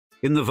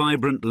In the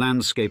vibrant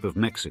landscape of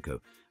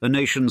Mexico, a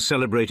nation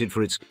celebrated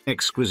for its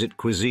exquisite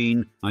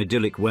cuisine,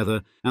 idyllic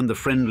weather, and the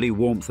friendly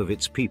warmth of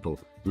its people,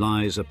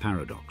 lies a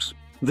paradox.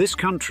 This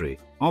country,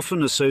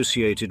 often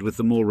associated with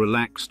the more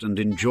relaxed and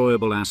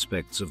enjoyable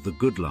aspects of the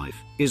good life,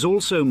 is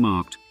also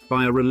marked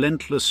by a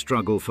relentless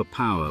struggle for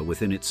power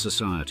within its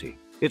society.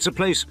 It's a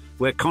place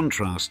where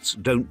contrasts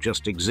don't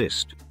just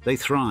exist, they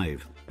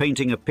thrive,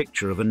 painting a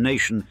picture of a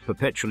nation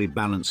perpetually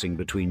balancing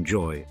between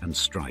joy and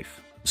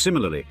strife.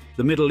 Similarly,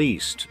 the Middle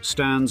East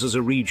stands as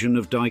a region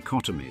of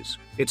dichotomies.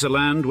 It's a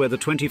land where the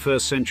 21st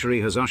century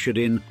has ushered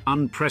in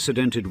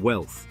unprecedented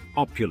wealth,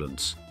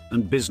 opulence,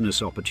 and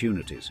business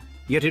opportunities.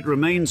 Yet it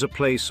remains a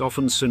place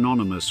often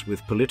synonymous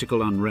with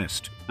political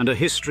unrest and a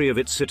history of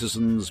its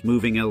citizens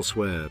moving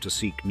elsewhere to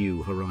seek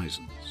new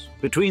horizons.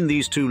 Between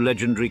these two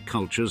legendary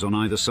cultures on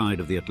either side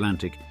of the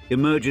Atlantic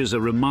emerges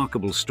a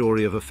remarkable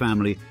story of a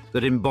family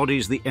that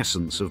embodies the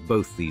essence of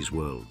both these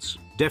worlds,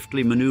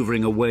 deftly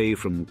maneuvering away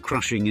from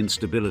crushing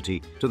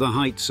instability to the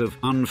heights of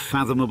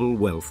unfathomable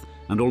wealth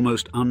and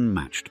almost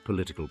unmatched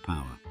political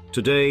power.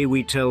 Today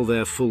we tell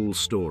their full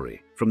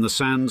story, from the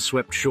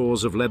sand-swept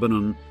shores of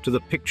Lebanon to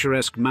the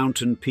picturesque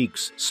mountain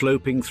peaks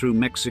sloping through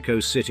Mexico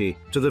City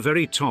to the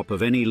very top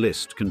of any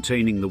list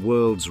containing the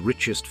world's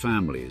richest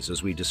families,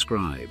 as we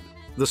describe.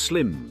 The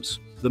Slims,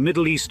 the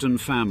Middle Eastern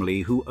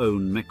family who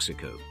own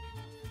Mexico.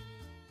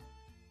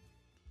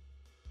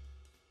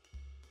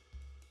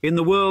 In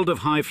the world of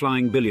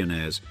high-flying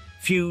billionaires,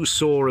 few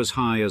soar as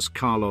high as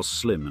Carlos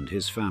Slim and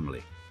his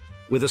family.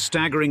 With a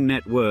staggering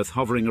net worth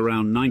hovering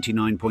around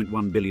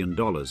 $99.1 billion,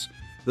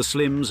 the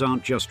Slims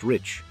aren't just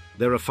rich,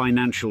 they're a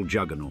financial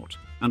juggernaut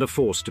and a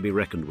force to be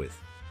reckoned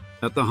with.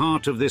 At the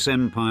heart of this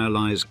empire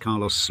lies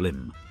Carlos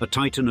Slim, a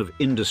titan of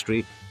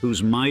industry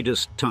whose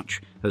Midas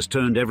touch has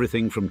turned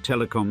everything from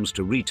telecoms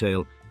to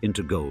retail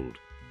into gold.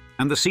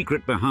 And the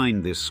secret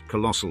behind this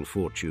colossal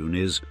fortune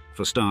is,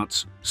 for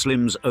starts,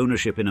 Slim's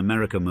ownership in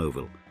América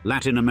Móvil,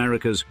 Latin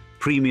America's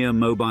premier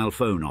mobile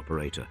phone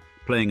operator,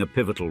 playing a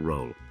pivotal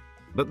role.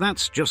 But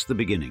that's just the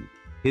beginning.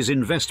 His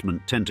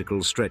investment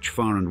tentacles stretch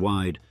far and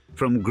wide,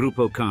 from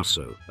Grupo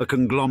Carso, a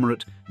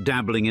conglomerate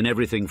dabbling in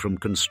everything from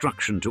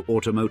construction to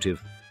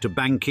automotive, to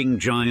banking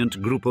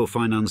giant Grupo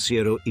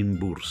Financiero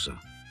Inbursa.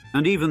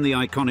 And even the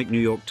iconic New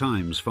York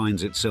Times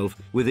finds itself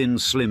within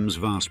Slim's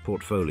vast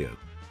portfolio.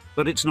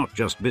 But it's not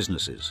just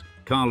businesses.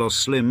 Carlos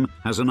Slim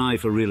has an eye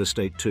for real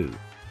estate too.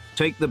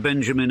 Take the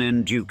Benjamin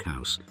N. Duke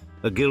House,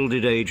 a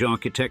Gilded Age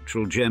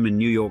architectural gem in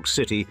New York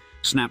City,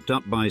 snapped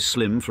up by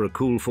Slim for a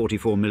cool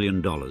 $44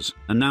 million,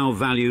 and now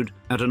valued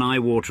at an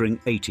eye-watering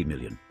 $80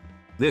 million.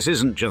 This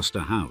isn't just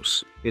a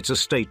house, it's a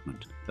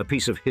statement, a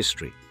piece of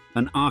history,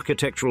 an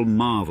architectural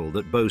marvel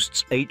that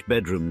boasts 8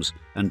 bedrooms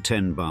and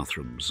 10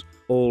 bathrooms,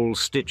 all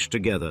stitched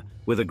together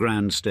with a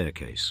grand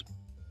staircase.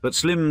 But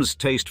Slim's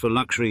taste for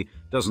luxury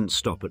doesn't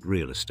stop at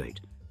real estate.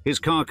 His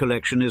car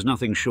collection is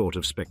nothing short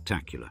of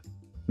spectacular.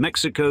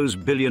 Mexico's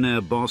billionaire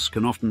boss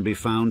can often be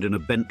found in a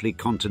Bentley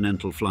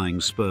Continental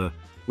Flying Spur,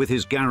 with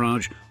his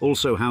garage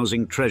also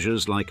housing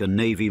treasures like a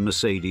Navy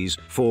Mercedes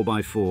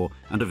 4x4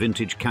 and a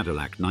vintage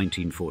Cadillac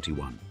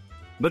 1941.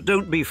 But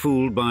don't be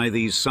fooled by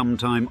these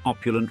sometime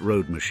opulent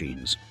road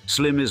machines.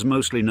 Slim is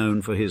mostly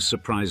known for his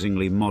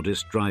surprisingly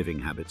modest driving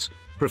habits,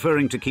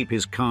 preferring to keep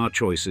his car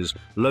choices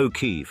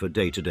low-key for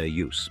day-to-day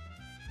use.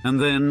 And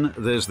then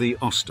there's the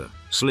Oster,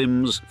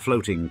 Slim's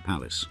floating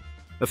palace.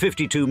 A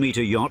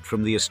 52-meter yacht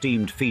from the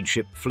esteemed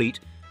feedship fleet,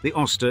 the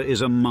Oster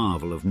is a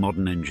marvel of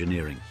modern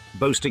engineering,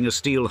 boasting a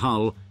steel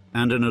hull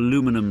and an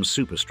aluminum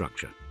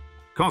superstructure.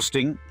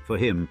 Costing, for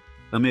him,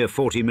 a mere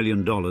 $40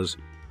 million,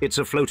 it's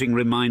a floating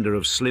reminder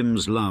of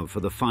Slim's love for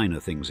the finer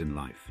things in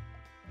life.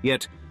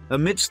 Yet,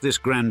 amidst this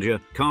grandeur,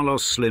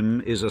 Carlos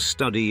Slim is a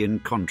study in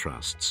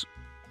contrasts.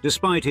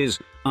 Despite his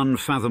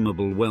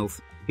unfathomable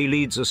wealth, he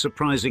leads a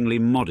surprisingly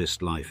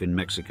modest life in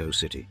Mexico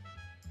City.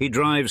 He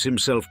drives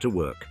himself to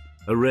work,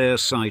 a rare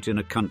sight in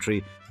a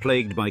country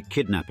plagued by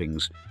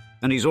kidnappings,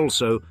 and he's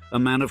also a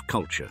man of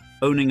culture,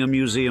 owning a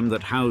museum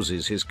that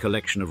houses his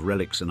collection of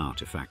relics and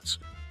artifacts.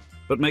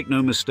 But make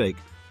no mistake,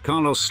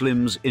 Carlos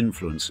Slim's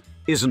influence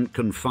isn't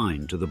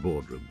confined to the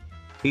boardroom.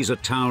 He's a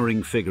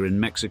towering figure in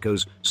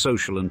Mexico's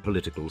social and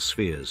political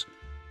spheres.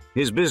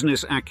 His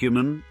business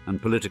acumen and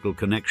political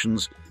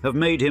connections have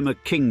made him a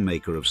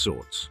kingmaker of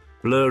sorts,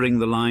 blurring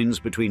the lines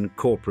between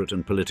corporate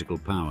and political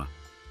power.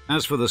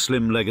 As for the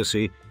Slim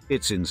legacy,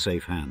 it's in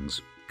safe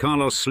hands.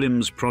 Carlos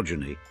Slim's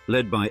progeny,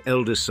 led by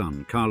eldest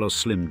son Carlos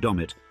Slim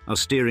Domit, are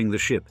steering the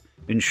ship,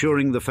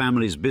 ensuring the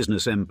family's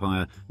business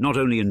empire not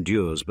only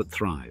endures but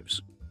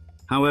thrives.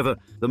 However,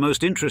 the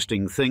most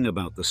interesting thing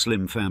about the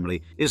Slim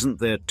family isn't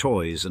their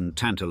toys and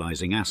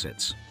tantalizing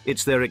assets.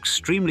 It's their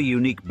extremely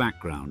unique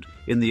background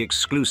in the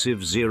exclusive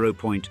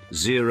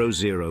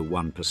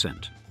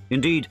 0.001%.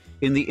 Indeed,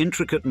 in the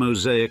intricate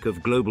mosaic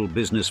of global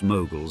business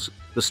moguls,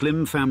 the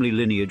Slim family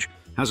lineage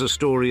has a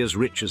story as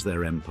rich as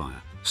their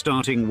empire,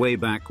 starting way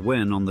back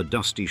when on the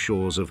dusty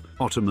shores of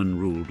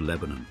Ottoman-ruled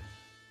Lebanon.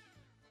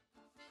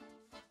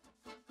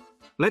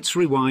 Let's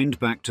rewind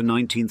back to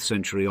 19th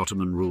century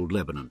Ottoman-ruled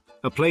Lebanon,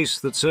 a place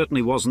that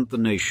certainly wasn't the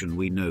nation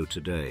we know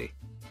today.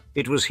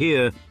 It was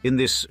here, in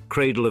this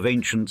cradle of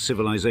ancient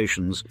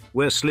civilizations,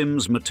 where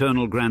Slim's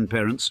maternal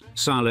grandparents,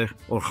 Saleh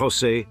or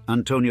Jose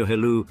Antonio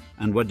Helou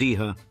and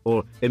Wadiha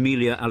or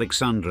Emilia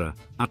Alexandra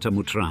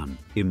Atamutran,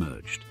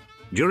 emerged.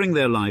 During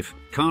their life,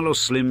 Carlos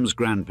Slim's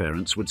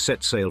grandparents would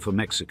set sail for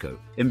Mexico,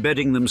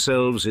 embedding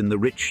themselves in the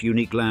rich,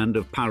 unique land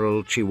of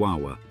Parral,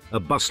 Chihuahua, a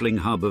bustling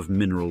hub of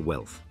mineral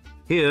wealth.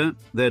 Here,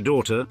 their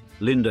daughter,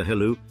 Linda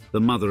Helou,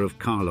 the mother of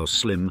Carlos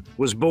Slim,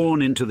 was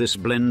born into this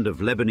blend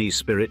of Lebanese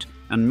spirit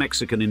and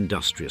Mexican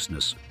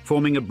industriousness,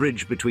 forming a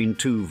bridge between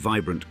two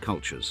vibrant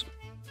cultures.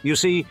 You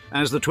see,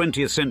 as the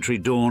 20th century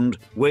dawned,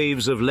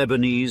 waves of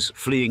Lebanese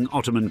fleeing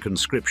Ottoman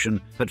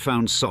conscription had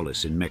found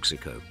solace in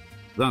Mexico.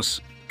 Thus,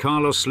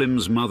 Carlos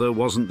Slim's mother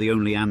wasn't the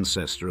only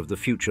ancestor of the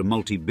future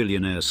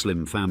multi-billionaire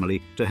Slim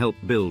family to help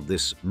build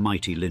this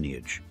mighty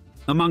lineage.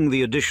 Among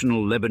the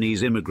additional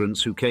Lebanese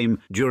immigrants who came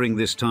during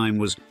this time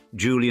was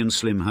Julian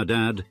Slim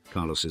Haddad,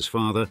 Carlos's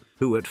father,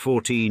 who at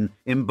 14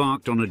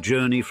 embarked on a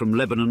journey from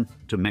Lebanon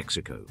to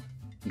Mexico.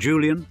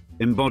 Julian,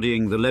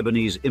 embodying the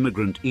Lebanese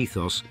immigrant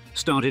ethos,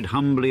 started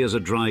humbly as a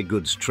dry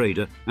goods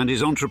trader, and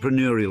his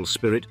entrepreneurial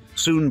spirit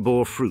soon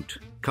bore fruit,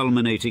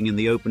 culminating in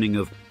the opening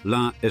of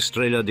La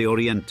Estrella de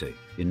Oriente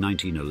in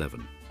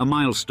 1911, a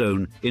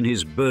milestone in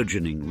his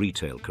burgeoning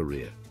retail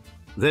career.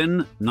 Then,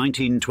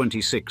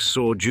 1926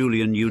 saw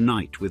Julian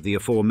unite with the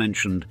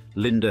aforementioned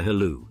Linda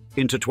Helou,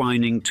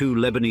 intertwining two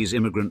Lebanese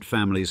immigrant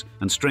families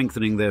and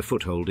strengthening their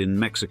foothold in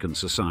Mexican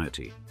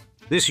society.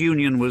 This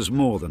union was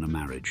more than a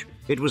marriage.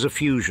 It was a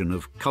fusion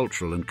of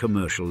cultural and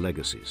commercial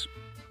legacies.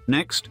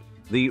 Next,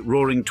 the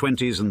roaring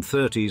 20s and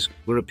 30s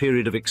were a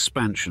period of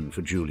expansion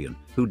for Julian,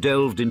 who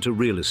delved into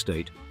real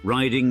estate,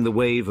 riding the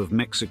wave of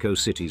Mexico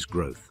City's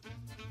growth.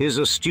 His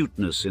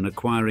astuteness in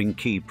acquiring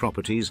key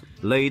properties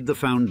laid the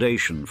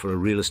foundation for a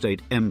real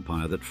estate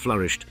empire that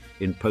flourished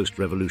in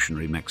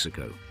post-revolutionary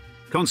Mexico.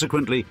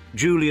 Consequently,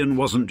 Julian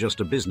wasn't just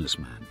a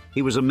businessman.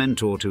 He was a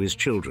mentor to his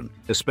children,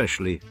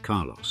 especially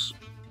Carlos.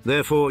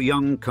 Therefore,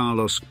 young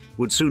Carlos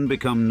would soon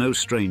become no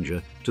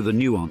stranger to the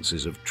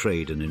nuances of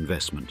trade and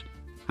investment.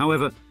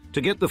 However,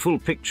 to get the full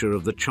picture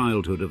of the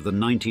childhood of the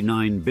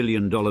 $99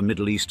 billion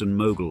Middle Eastern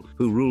mogul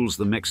who rules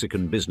the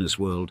Mexican business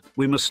world,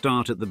 we must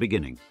start at the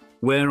beginning,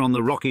 where on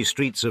the rocky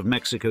streets of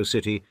Mexico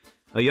City,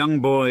 a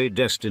young boy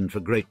destined for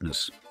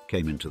greatness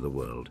came into the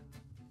world.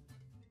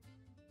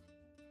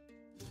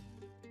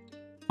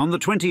 On the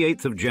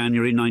 28th of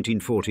January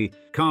 1940,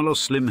 Carlos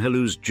Slim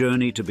Helou's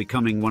journey to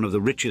becoming one of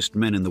the richest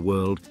men in the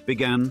world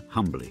began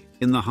humbly,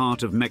 in the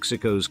heart of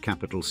Mexico's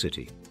capital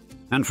city.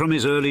 And from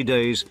his early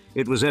days,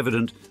 it was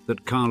evident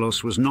that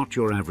Carlos was not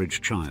your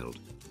average child.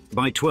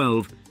 By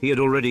 12, he had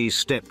already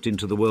stepped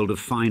into the world of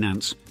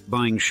finance,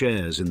 buying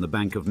shares in the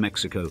Bank of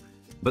Mexico.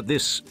 But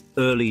this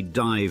early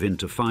dive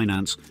into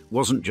finance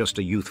wasn't just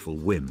a youthful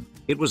whim.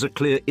 It was a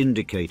clear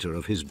indicator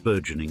of his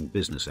burgeoning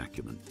business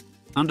acumen.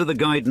 Under the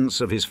guidance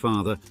of his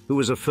father, who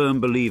was a firm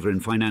believer in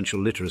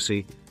financial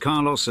literacy,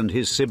 Carlos and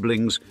his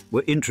siblings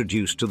were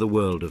introduced to the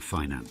world of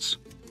finance.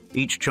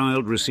 Each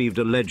child received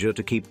a ledger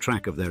to keep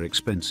track of their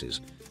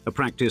expenses, a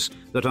practice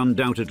that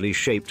undoubtedly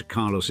shaped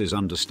Carlos's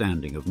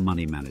understanding of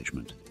money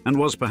management, and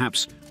was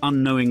perhaps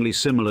unknowingly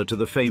similar to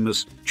the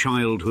famous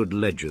childhood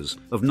ledgers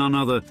of none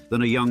other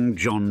than a young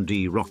John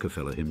D.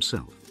 Rockefeller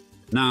himself.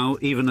 Now,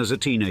 even as a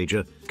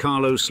teenager,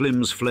 Carlos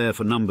Slim's flair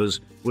for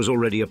numbers was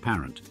already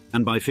apparent,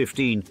 and by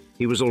 15,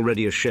 he was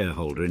already a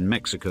shareholder in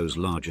Mexico's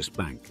largest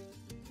bank.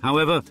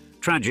 However,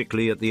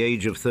 tragically, at the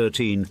age of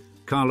 13,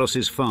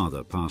 Carlos's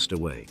father passed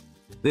away.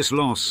 This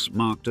loss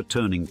marked a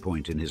turning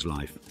point in his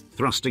life,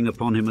 thrusting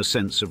upon him a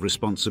sense of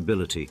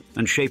responsibility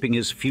and shaping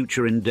his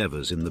future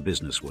endeavors in the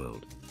business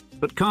world.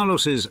 But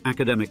Carlos's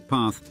academic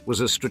path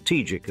was as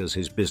strategic as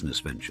his business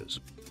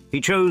ventures.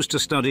 He chose to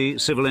study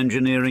civil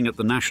engineering at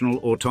the National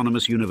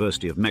Autonomous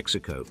University of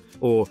Mexico,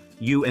 or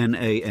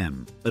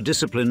UNAM, a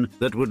discipline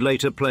that would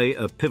later play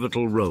a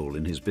pivotal role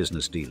in his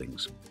business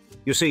dealings.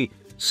 You see,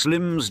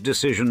 Slim's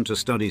decision to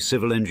study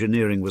civil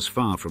engineering was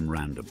far from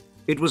random.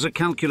 It was a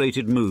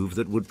calculated move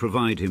that would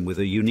provide him with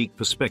a unique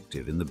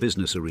perspective in the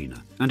business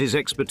arena, and his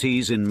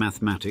expertise in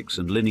mathematics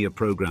and linear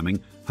programming,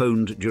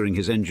 honed during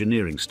his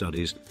engineering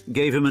studies,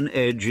 gave him an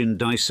edge in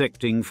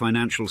dissecting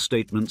financial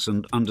statements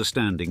and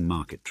understanding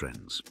market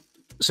trends.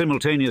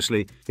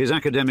 Simultaneously, his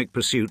academic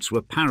pursuits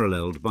were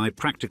paralleled by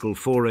practical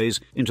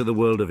forays into the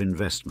world of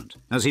investment,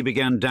 as he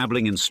began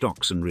dabbling in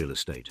stocks and real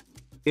estate.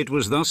 It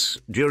was thus,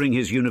 during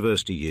his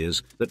university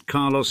years, that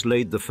Carlos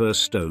laid the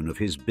first stone of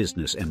his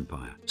business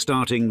empire,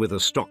 starting with a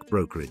stock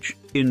brokerage,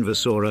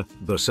 Inversora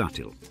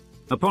Bursátil.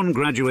 Upon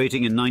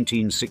graduating in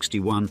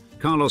 1961,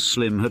 Carlos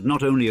Slim had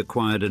not only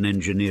acquired an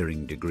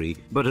engineering degree,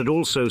 but had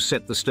also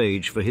set the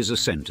stage for his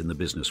ascent in the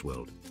business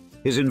world.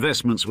 His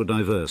investments were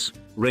diverse,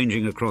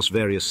 ranging across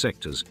various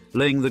sectors,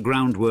 laying the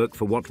groundwork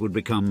for what would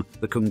become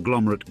the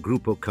conglomerate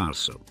Grupo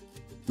Carso.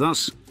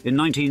 Thus, in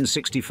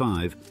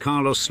 1965,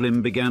 Carlos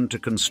Slim began to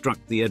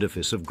construct the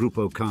edifice of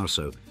Grupo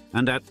Carso,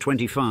 and at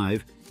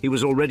 25, he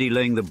was already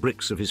laying the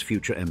bricks of his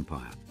future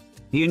empire.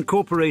 He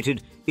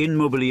incorporated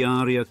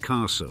Immobiliaria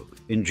Carso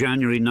in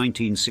January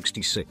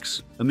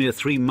 1966, a mere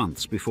 3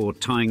 months before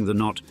tying the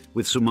knot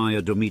with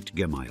Sumaya Domit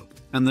Gemail,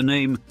 and the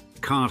name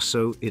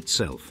Carso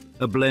itself,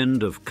 a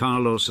blend of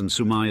Carlos and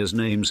Sumaya's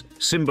names,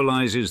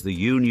 symbolizes the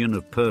union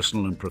of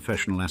personal and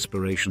professional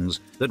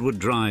aspirations that would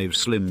drive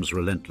Slim's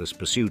relentless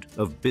pursuit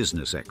of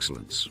business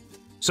excellence.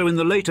 So in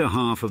the later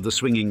half of the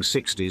swinging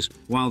 60s,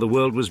 while the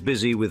world was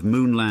busy with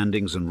moon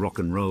landings and rock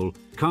and roll,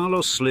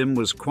 Carlos Slim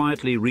was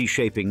quietly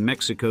reshaping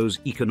Mexico's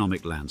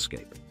economic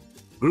landscape.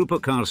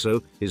 Grupo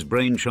Carso, his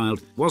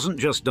brainchild, wasn't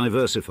just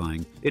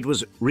diversifying, it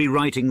was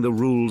rewriting the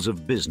rules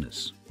of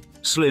business.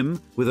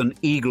 Slim, with an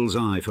eagle's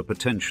eye for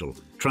potential,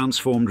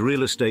 transformed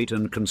real estate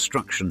and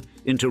construction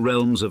into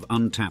realms of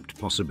untapped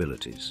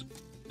possibilities.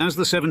 As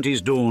the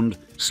 70s dawned,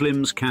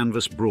 Slim's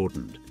canvas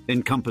broadened,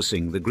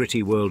 encompassing the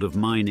gritty world of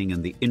mining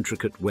and the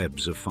intricate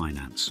webs of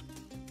finance.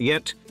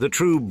 Yet, the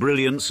true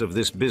brilliance of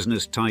this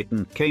business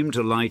titan came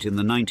to light in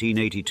the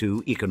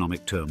 1982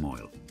 economic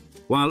turmoil.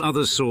 While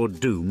others saw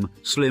doom,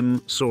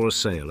 Slim saw a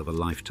sale of a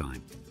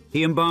lifetime.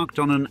 He embarked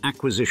on an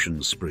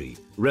acquisition spree,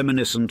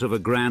 reminiscent of a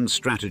grand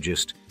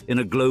strategist in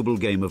a global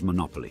game of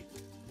Monopoly.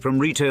 From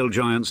retail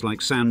giants like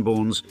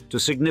Sanborns to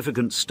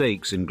significant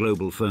stakes in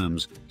global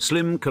firms,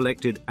 Slim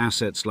collected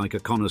assets like a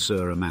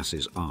connoisseur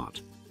amasses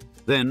art.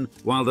 Then,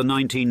 while the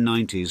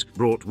 1990s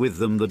brought with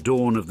them the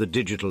dawn of the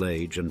digital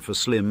age and for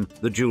Slim,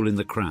 the jewel in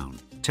the crown,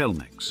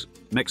 Telmex,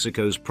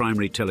 Mexico's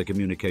primary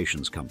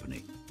telecommunications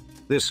company.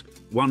 This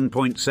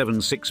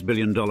 $1.76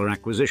 billion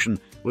acquisition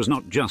was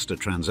not just a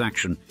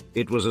transaction,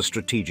 it was a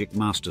strategic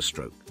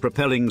masterstroke,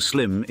 propelling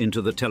Slim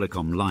into the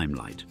telecom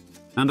limelight.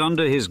 And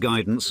under his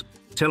guidance,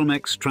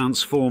 Telmex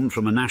transformed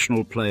from a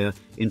national player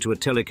into a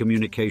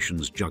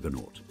telecommunications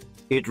juggernaut.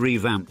 It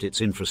revamped its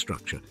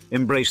infrastructure,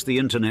 embraced the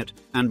internet,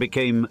 and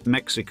became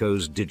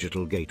Mexico's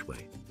digital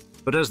gateway.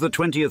 But as the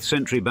 20th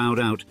century bowed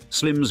out,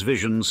 Slim's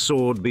vision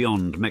soared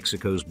beyond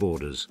Mexico's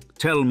borders.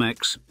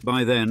 Telmex,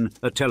 by then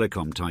a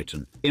telecom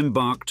titan,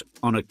 embarked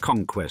on a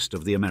conquest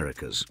of the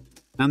Americas.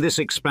 And this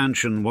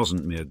expansion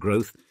wasn't mere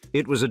growth,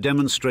 it was a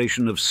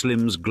demonstration of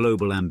Slim's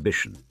global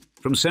ambition.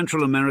 From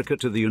Central America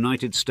to the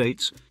United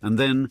States, and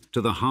then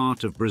to the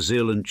heart of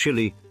Brazil and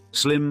Chile,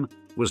 Slim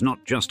was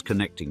not just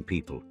connecting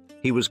people,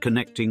 he was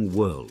connecting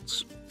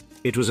worlds.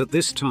 It was at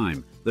this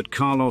time that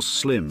Carlos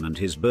Slim and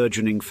his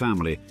burgeoning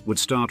family would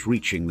start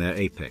reaching their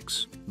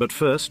apex. But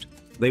first,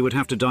 they would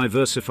have to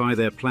diversify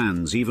their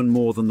plans even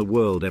more than the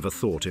world ever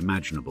thought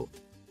imaginable.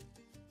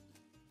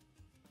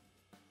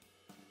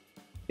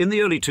 In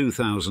the early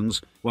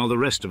 2000s, while the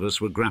rest of us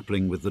were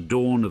grappling with the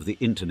dawn of the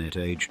internet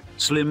age,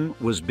 Slim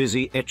was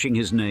busy etching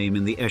his name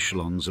in the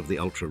echelons of the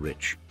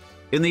ultra-rich.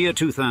 In the year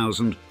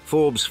 2000,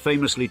 Forbes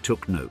famously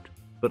took note,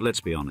 but let's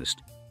be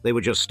honest, they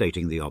were just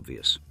stating the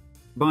obvious.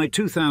 By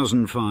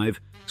 2005,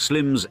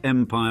 Slim's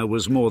empire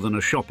was more than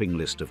a shopping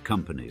list of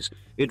companies.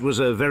 It was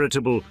a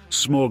veritable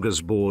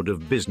smorgasbord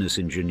of business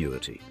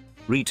ingenuity.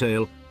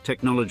 Retail,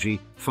 technology,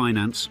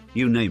 finance,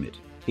 you name it,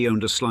 he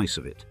owned a slice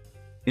of it.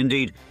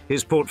 Indeed,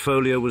 his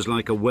portfolio was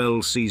like a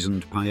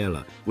well-seasoned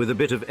paella, with a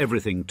bit of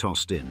everything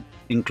tossed in,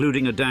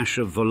 including a dash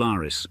of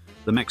Volaris,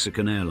 the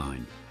Mexican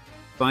airline.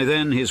 By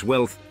then, his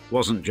wealth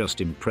wasn't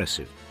just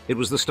impressive. It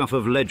was the stuff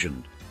of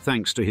legend,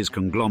 thanks to his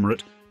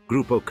conglomerate,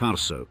 Grupo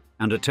Carso,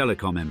 and a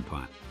telecom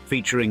empire,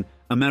 featuring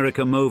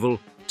América Móvil,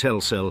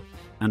 Telcel,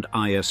 and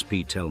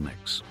ISP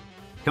Telmex.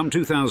 Come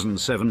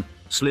 2007,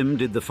 Slim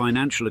did the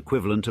financial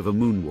equivalent of a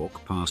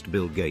moonwalk past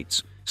Bill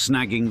Gates,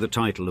 snagging the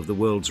title of the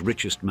world's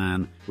richest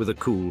man with a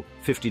cool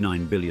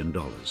 $59 billion.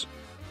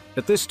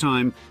 At this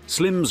time,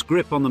 Slim's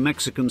grip on the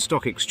Mexican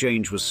stock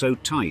exchange was so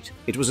tight,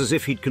 it was as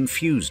if he'd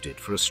confused it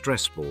for a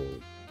stress ball.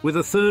 With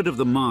a third of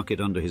the market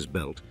under his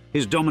belt,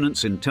 his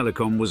dominance in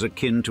telecom was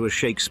akin to a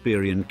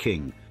Shakespearean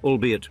king,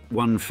 albeit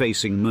one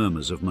facing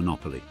murmurs of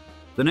monopoly.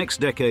 The next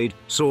decade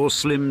saw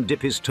Slim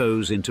dip his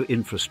toes into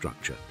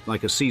infrastructure,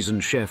 like a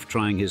seasoned chef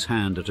trying his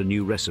hand at a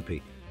new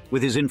recipe,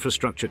 with his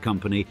infrastructure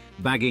company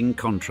bagging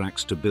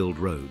contracts to build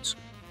roads.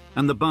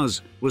 And the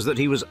buzz was that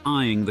he was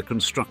eyeing the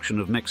construction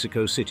of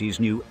Mexico City's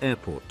new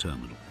airport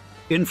terminal.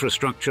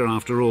 Infrastructure,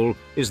 after all,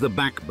 is the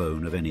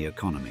backbone of any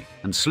economy,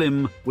 and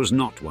Slim was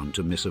not one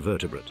to miss a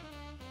vertebrate.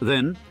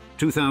 Then,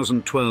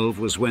 2012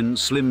 was when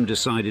Slim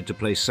decided to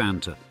play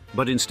Santa,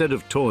 but instead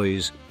of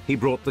toys, he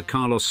brought the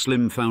Carlos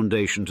Slim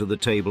Foundation to the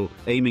table,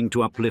 aiming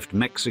to uplift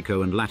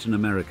Mexico and Latin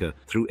America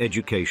through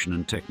education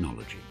and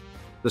technology.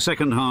 The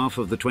second half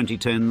of the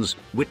 2010s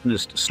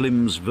witnessed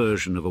Slim's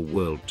version of a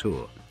world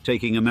tour,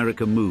 taking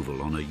América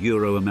Móvil on a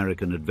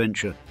Euro-American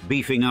adventure,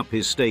 beefing up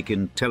his stake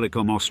in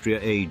Telekom Austria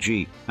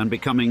AG, and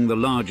becoming the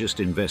largest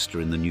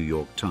investor in the New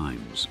York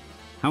Times.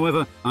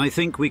 However, I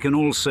think we can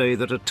all say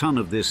that a ton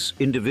of this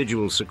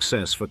individual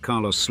success for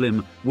Carlos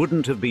Slim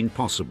wouldn't have been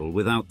possible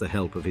without the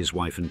help of his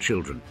wife and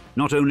children,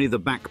 not only the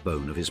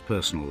backbone of his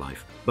personal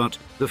life, but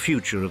the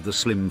future of the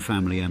Slim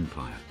family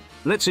empire.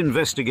 Let's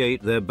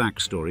investigate their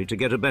backstory to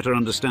get a better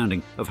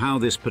understanding of how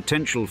this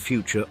potential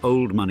future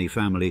old money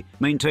family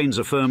maintains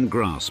a firm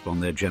grasp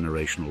on their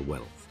generational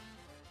wealth.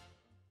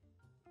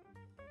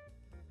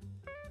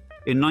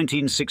 In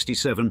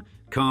 1967,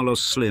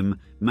 Carlos Slim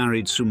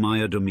married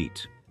Sumaya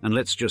Domit, and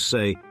let's just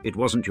say it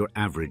wasn't your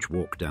average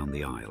walk down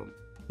the aisle.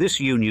 This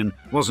union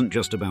wasn't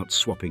just about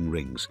swapping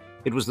rings.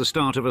 It was the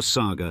start of a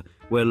saga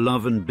where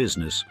love and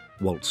business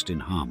waltzed in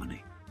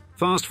harmony.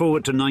 Fast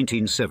forward to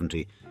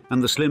 1970,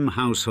 and the Slim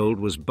household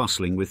was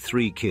bustling with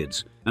 3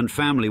 kids, and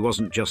family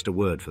wasn't just a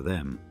word for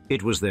them.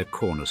 It was their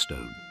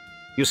cornerstone.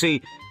 You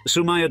see,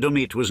 Sumaya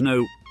Domit was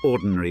no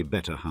ordinary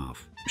better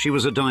half. She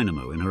was a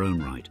dynamo in her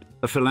own right,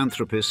 a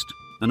philanthropist,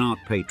 an art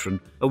patron,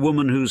 a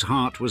woman whose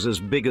heart was as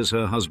big as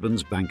her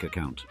husband's bank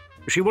account.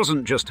 She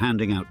wasn't just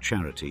handing out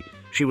charity,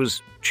 she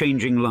was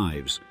changing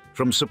lives,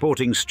 from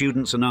supporting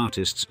students and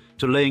artists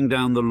to laying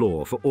down the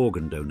law for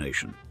organ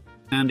donation.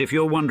 And if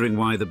you're wondering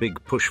why the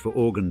big push for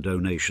organ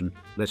donation,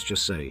 let's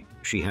just say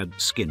she had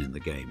skin in the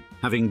game,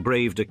 having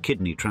braved a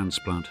kidney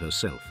transplant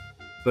herself.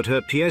 But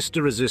her pièce de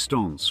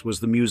résistance was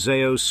the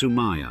Museo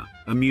Sumaya,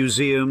 a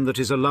museum that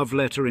is a love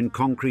letter in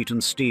concrete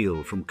and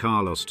steel from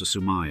Carlos to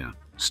Sumaya.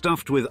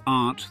 Stuffed with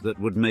art that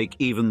would make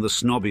even the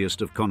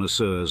snobbiest of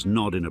connoisseurs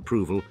nod in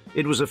approval,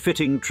 it was a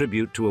fitting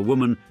tribute to a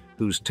woman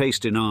whose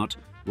taste in art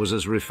was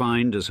as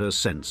refined as her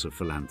sense of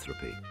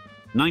philanthropy.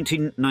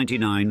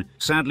 1999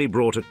 sadly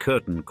brought a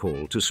curtain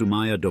call to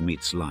Sumaya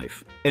Domit's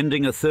life,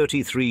 ending a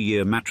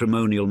 33-year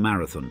matrimonial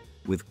marathon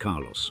with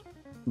Carlos.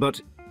 But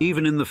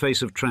even in the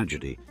face of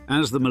tragedy,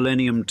 as the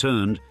millennium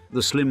turned,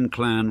 the Slim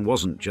clan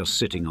wasn't just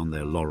sitting on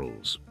their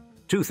laurels.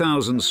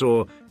 2000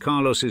 saw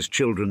Carlos's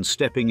children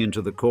stepping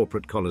into the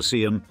corporate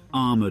coliseum,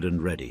 armored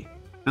and ready.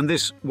 And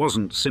this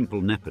wasn't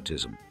simple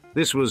nepotism.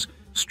 This was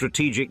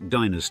strategic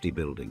dynasty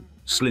building,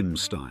 Slim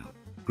style.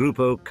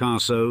 Grupo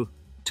Carso,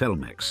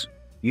 Telmex.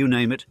 You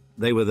name it,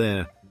 they were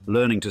there,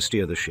 learning to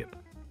steer the ship.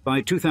 By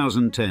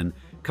 2010,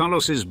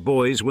 Carlos's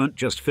boys weren't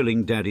just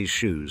filling Daddy's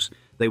shoes,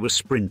 they were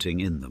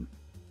sprinting in them.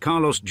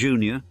 Carlos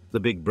Jr., the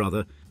big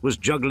brother, was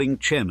juggling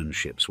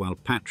chairmanships while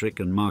Patrick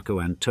and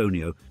Marco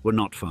Antonio were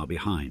not far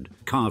behind,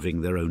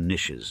 carving their own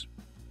niches.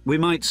 We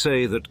might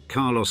say that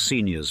Carlos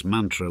Sr.'s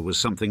mantra was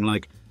something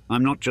like,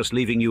 "I'm not just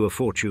leaving you a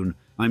fortune,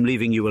 I'm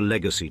leaving you a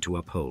legacy to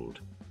uphold."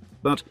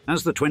 But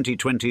as the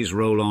 2020s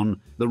roll on,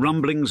 the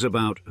rumblings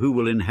about who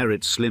will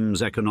inherit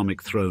Slim's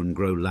economic throne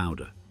grow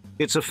louder.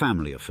 It's a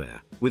family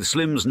affair, with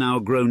Slim's now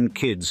grown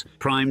kids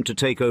primed to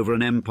take over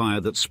an empire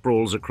that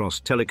sprawls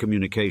across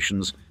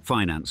telecommunications,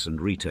 finance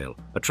and retail,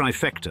 a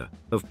trifecta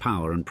of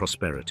power and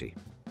prosperity.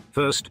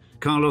 First,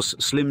 Carlos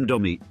Slim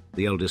Domit,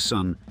 the eldest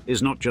son,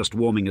 is not just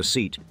warming a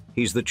seat,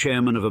 he's the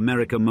chairman of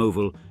América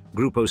Móvil,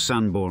 Grupo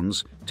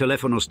Sanborns,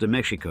 Teléfonos de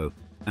México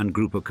and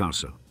Grupo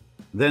Carso.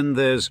 Then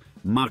there's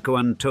Marco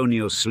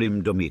Antonio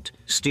Slim Domit,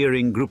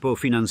 steering Grupo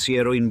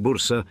Financiero in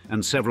Bursa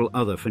and several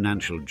other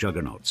financial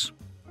juggernauts.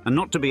 And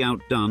not to be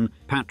outdone,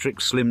 Patrick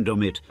Slim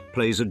Domit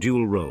plays a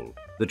dual role,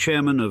 the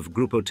chairman of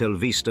Grupo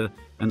Telvista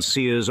and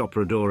Sears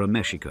Operadora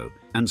Mexico,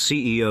 and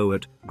CEO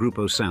at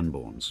Grupo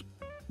Sanborns.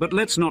 But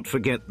let's not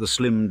forget the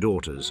Slim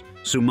daughters,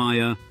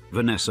 Sumaya,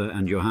 Vanessa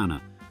and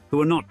Johanna,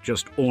 who are not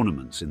just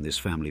ornaments in this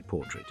family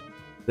portrait.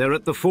 They're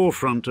at the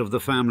forefront of the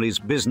family's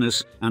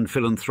business and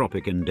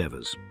philanthropic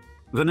endeavors.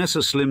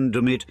 Vanessa Slim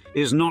Domit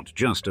is not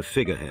just a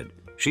figurehead.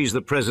 She's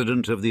the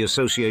president of the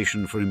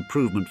Association for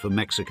Improvement for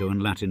Mexico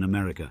and Latin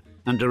America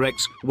and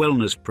directs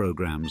wellness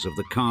programs of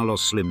the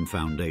Carlos Slim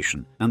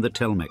Foundation and the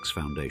Telmex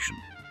Foundation.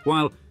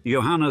 While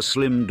Johanna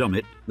Slim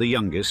Domit, the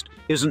youngest,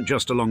 isn't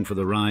just along for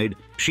the ride,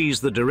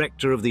 she's the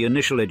director of the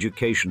initial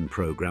education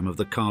program of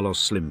the Carlos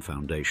Slim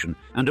Foundation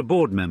and a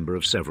board member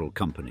of several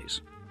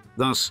companies.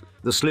 Thus,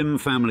 the Slim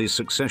family's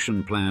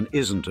succession plan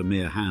isn't a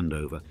mere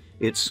handover.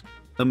 It's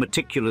a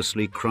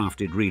meticulously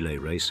crafted relay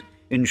race,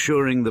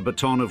 ensuring the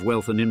baton of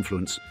wealth and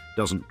influence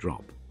doesn't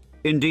drop.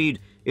 Indeed,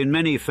 in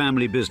many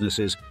family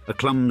businesses, a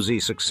clumsy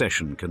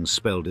succession can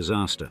spell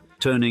disaster,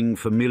 turning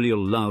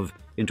familial love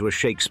into a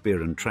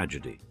Shakespearean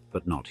tragedy,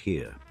 but not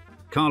here.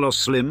 Carlos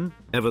Slim,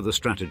 ever the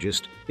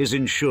strategist, is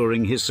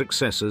ensuring his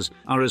successors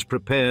are as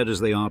prepared as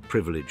they are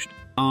privileged,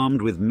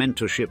 armed with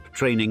mentorship,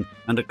 training,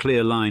 and a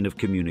clear line of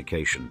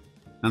communication.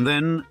 And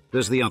then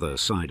there's the other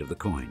side of the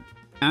coin.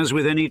 As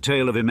with any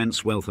tale of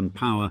immense wealth and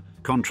power,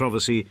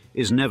 controversy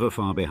is never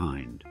far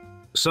behind.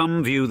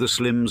 Some view the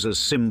Slims as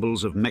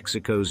symbols of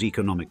Mexico's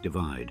economic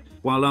divide,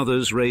 while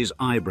others raise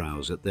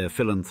eyebrows at their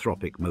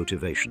philanthropic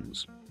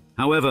motivations.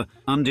 However,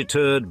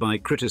 undeterred by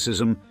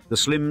criticism, the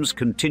Slims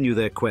continue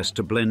their quest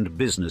to blend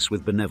business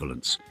with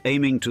benevolence,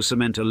 aiming to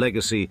cement a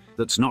legacy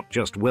that's not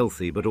just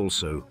wealthy but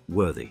also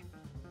worthy.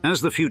 As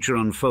the future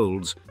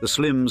unfolds, the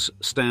Slims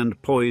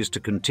stand poised to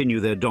continue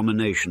their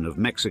domination of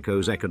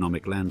Mexico's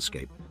economic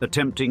landscape,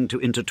 attempting to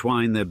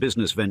intertwine their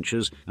business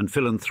ventures and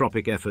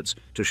philanthropic efforts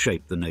to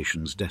shape the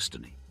nation's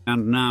destiny.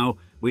 And now,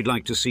 we'd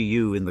like to see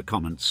you in the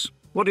comments.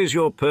 What is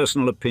your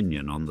personal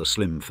opinion on the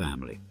Slim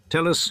family?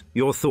 Tell us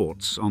your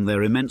thoughts on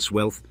their immense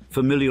wealth,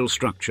 familial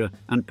structure,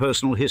 and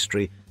personal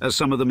history as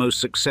some of the most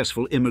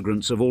successful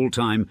immigrants of all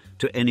time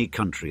to any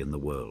country in the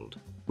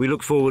world. We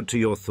look forward to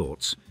your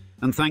thoughts.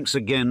 And thanks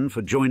again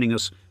for joining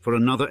us for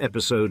another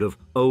episode of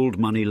Old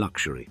Money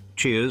Luxury.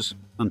 Cheers,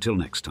 until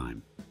next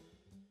time.